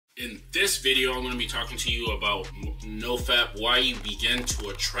In this video, I'm going to be talking to you about NoFap, why you begin to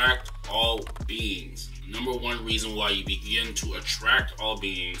attract all beings. Number one reason why you begin to attract all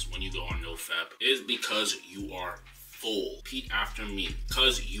beings when you go on NoFap is because you are full. Repeat after me,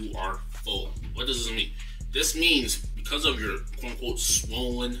 because you are full. What does this mean? This means because of your quote-unquote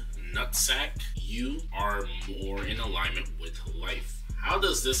swollen nutsack, you are more in alignment with life. How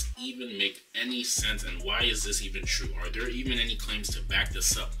does this even make any sense, and why is this even true? Are there even any claims to back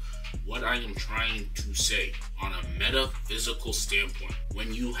this up? What I am trying to say on a metaphysical standpoint,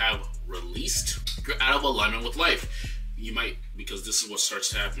 when you have released, you're out of alignment with life. You might, because this is what starts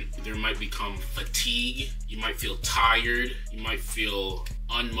to happen, there might become fatigue, you might feel tired, you might feel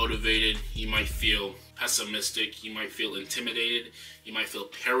unmotivated, you might feel pessimistic, you might feel intimidated, you might feel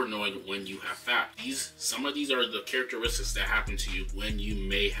paranoid when you have fat. Some of these are the characteristics that happen to you when you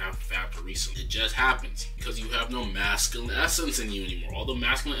may have fat recently. It just happens because you have no masculine essence in you anymore. All the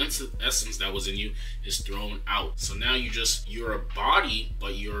masculine essence that was in you is thrown out. So now you're a body,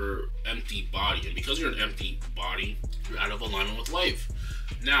 but you're empty body. And because you're an empty body, you're out of alignment with life.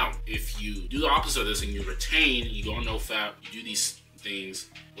 Now, if you do the opposite of this and you retain, you go on NoFap, you do these things,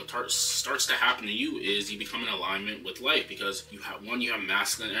 what starts to happen to you is you become in alignment with life, because you have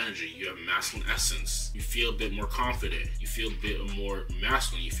masculine energy, you have masculine essence, you feel a bit more confident, you feel a bit more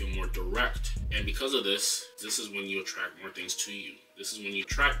masculine, you feel more direct, and because of this is when you attract more things to you. This is when you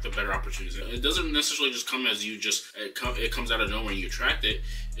attract the better opportunities. It doesn't necessarily just come as it comes out of nowhere and you attract it.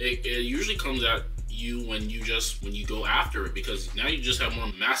 It usually comes at you when you go after it, because now you just have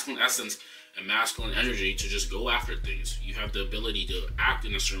more masculine essence and masculine energy to just go after things. You have the ability to act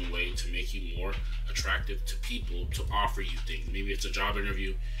in a certain way to make you more attractive to people, to offer you things. Maybe it's a job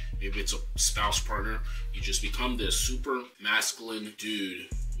interview, maybe it's a spouse partner. You just become this super masculine dude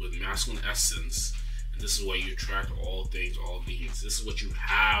with masculine essence, and this is why you attract all things, all beings. This is what you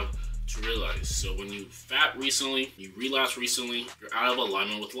have to realize. So when you fat recently, you relapse recently, you're out of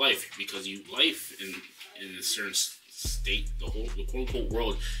alignment with life, because life in a certain state, the quote-unquote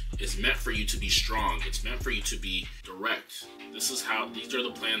world is meant for you to be strong. It's meant for you to be direct. These are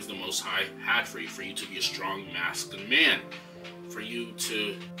the plans the Most High had for you to be a strong masculine man, for you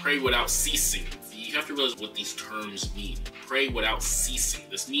to pray without ceasing. You have to realize what these terms mean. Pray without ceasing.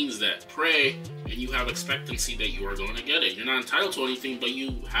 This means that pray and you have expectancy that you are going to get it. You're not entitled to anything, but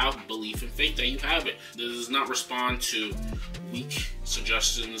you have belief and faith that you have it. This does not respond to weak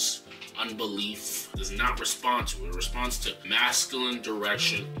suggestions. Unbelief does not respond to it. It responds to masculine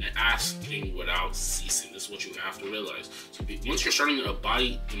direction and asking without ceasing. This is what you have to realize. So once you're starting to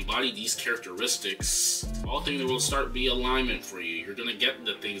embody these characteristics, all things will start to be alignment for you. You're going to get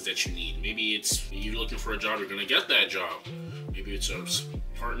the things that you need. Maybe you're looking for a job, you're going to get that job. Maybe it's a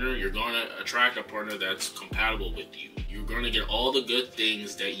partner, you're going to attract a partner that's compatible with you. You're going to get all the good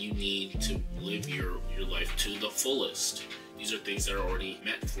things that you need to live your life to the fullest. These are things that are already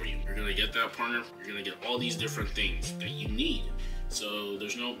meant for you. You're gonna get that partner, you're gonna get all these different things that you need. So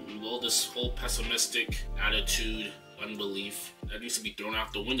there's all this whole pessimistic attitude, unbelief, that needs to be thrown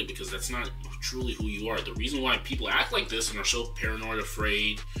out the window, because that's not truly who you are. The reason why people act like this and are so paranoid,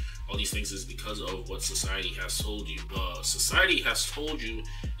 afraid, all these things, is because of what society has told you. Society has told you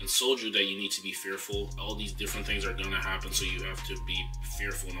and sold you that you need to be fearful. All these different things are gonna happen, so you have to be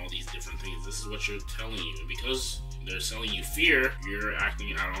fearful in all these different things. This is what you're telling you. Because they're selling you fear, you're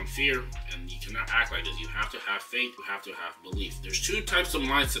acting out on fear, and you cannot act like this. You have to have faith, you have to have belief. There's two types of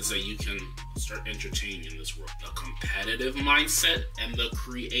mindsets that you can start entertaining in this world: the competitive mindset and the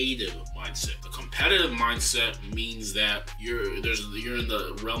creative mindset. The competitive mindset means that you're in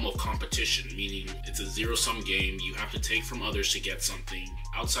the realm of competition, meaning it's a zero-sum game. You have to take from others to get something.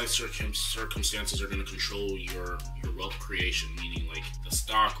 Outside circumstances are going to control your wealth creation, meaning like the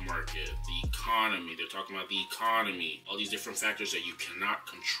stock market, the economy. They're talking about the economy, all these different factors that you cannot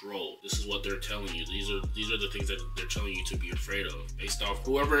control. This is what they're telling you. These are the things that they're telling you to be afraid of. Based off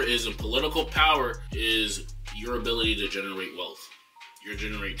whoever is in political power is your ability to generate wealth. Your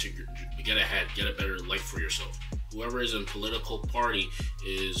generate to get ahead, get a better life for yourself. Whoever is in political party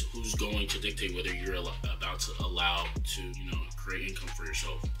is who's going to dictate whether you're about to allow to, create income for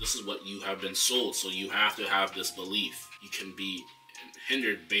yourself. This is what you have been sold, so you have to have this belief. You can be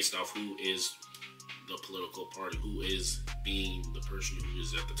hindered based off who is the political party, who is being the person who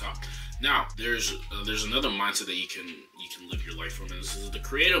is at the top. Now, there's another mindset that you can live your life from, and this is the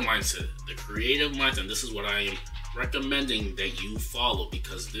creative mindset. The creative mindset, and this is what I am recommending that you follow,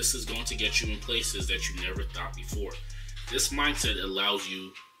 because this is going to get you in places that you never thought before. This mindset allows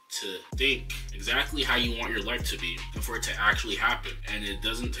you to think exactly how you want your life to be and for it to actually happen. And it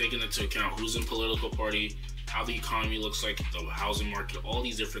doesn't take into account who's in political party, how the economy looks like, the housing market, all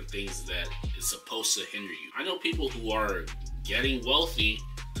these different things that is supposed to hinder you. I know people who are getting wealthy.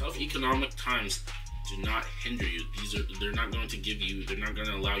 Tough economic times do not hinder you. They're not going to give you, they're not going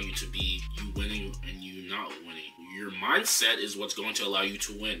to allow you to be you winning and you not winning. Your mindset is what's going to allow you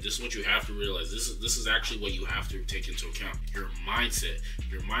to win. This is what you have to realize. This is actually what you have to take into account. Your mindset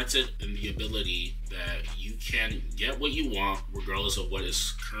and the ability that you can get what you want regardless of what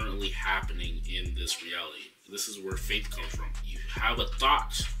is currently happening in this reality. This is where faith comes from. You have a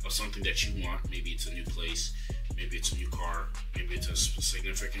thought of something that you want. Maybe it's a new place, maybe it's a new car, maybe it's a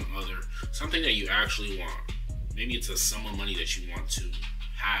significant other, something that you actually want. Maybe it's a sum of money that you want to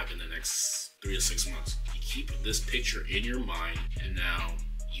have in the next 3 to 6 months. You keep this picture in your mind, and now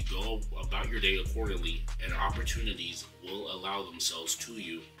you go about your day accordingly, and opportunities will allow themselves to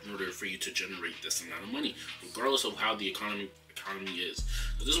you in order for you to generate this amount of money, regardless of how the economy is.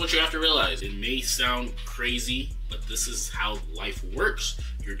 So this is what you have to realize. It may sound crazy, but this is how life works.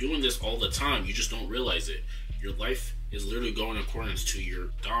 You're doing this all the time. You just don't realize it. Your life is literally going in accordance to your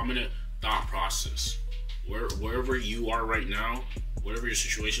dominant thought process. Wherever you are right now, whatever your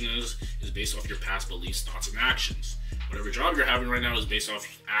situation is based off your past beliefs, thoughts, and actions. Whatever job you're having right now is based off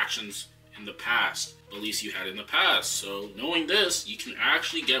actions in the past, beliefs you had in the past. So knowing this, you can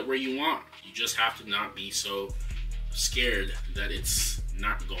actually get where you want. You just have to not be so scared that it's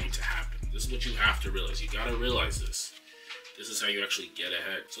not going to happen. This is what you have to realize. You gotta realize this. This is how you actually get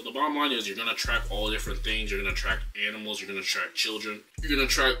ahead. So the bottom line is you're gonna track all different things. You're gonna track animals. You're gonna track children. You're gonna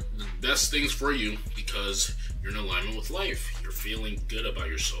track the best things for you because you're in alignment with life. You're feeling good about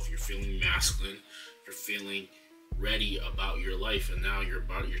yourself. You're feeling masculine. You're feeling ready about your life, and now you're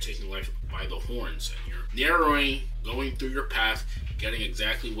taking life by the horns, and you're narrowing, going through your path, getting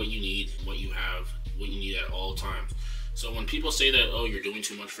exactly what you need, what you have, what you need at all times. So when people say that, oh, you're doing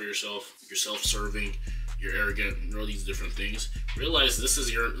too much for yourself, you're self-serving, you're arrogant, and all these different things, realize this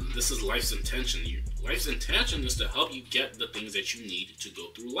is life's intention. Life's intention is to help you get the things that you need to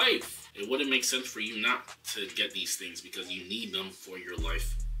go through life. It wouldn't make sense for you not to get these things because you need them for your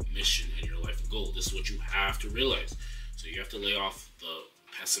life mission and your life goal. This is what you have to realize. So you have to lay off the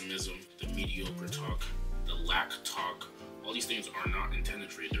pessimism, the mediocre talk, the lack talk. All these things are not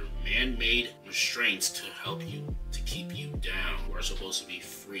intended for you. They're man-made restraints to help you, to keep you down. You are supposed to be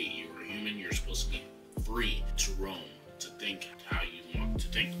free. You're a human. You're supposed to be free to roam, to think how you want to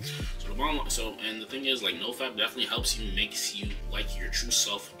think. So and the thing is, like, NoFap definitely helps you, makes you like your true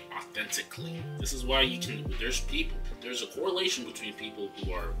self authentically. This is why there's a correlation between people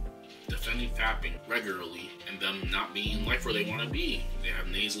who are defending fapping regularly and them not being in life where they want to be. They have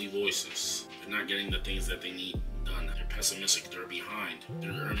nasally voices. They're not getting the things that they need done. They're pessimistic. They're behind.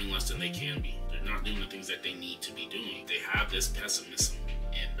 They're earning less than they can be. They're not doing the things that they need to be doing. They have this pessimism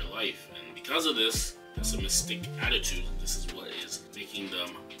in their life, and because of this pessimistic attitude, this is what is making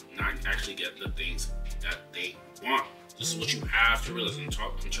them not actually get the things that they want. This is what you have to realize in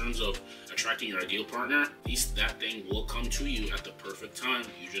terms of attracting your ideal partner. That thing will come to you at the perfect time.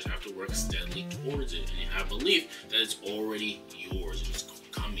 You just have to work steadily towards it, and you have belief that it's already yours. It's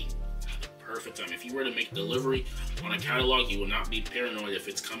coming at the perfect time. If you were to make delivery on a catalog, you would not be paranoid if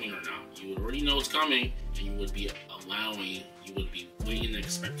it's coming or not. You would already know it's coming, and you would be waiting in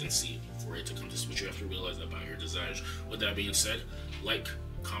expectancy for it to come. This is what you have to realize about your desires. With that being said, like,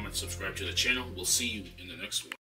 comment, subscribe to the channel. We'll see you in the next one.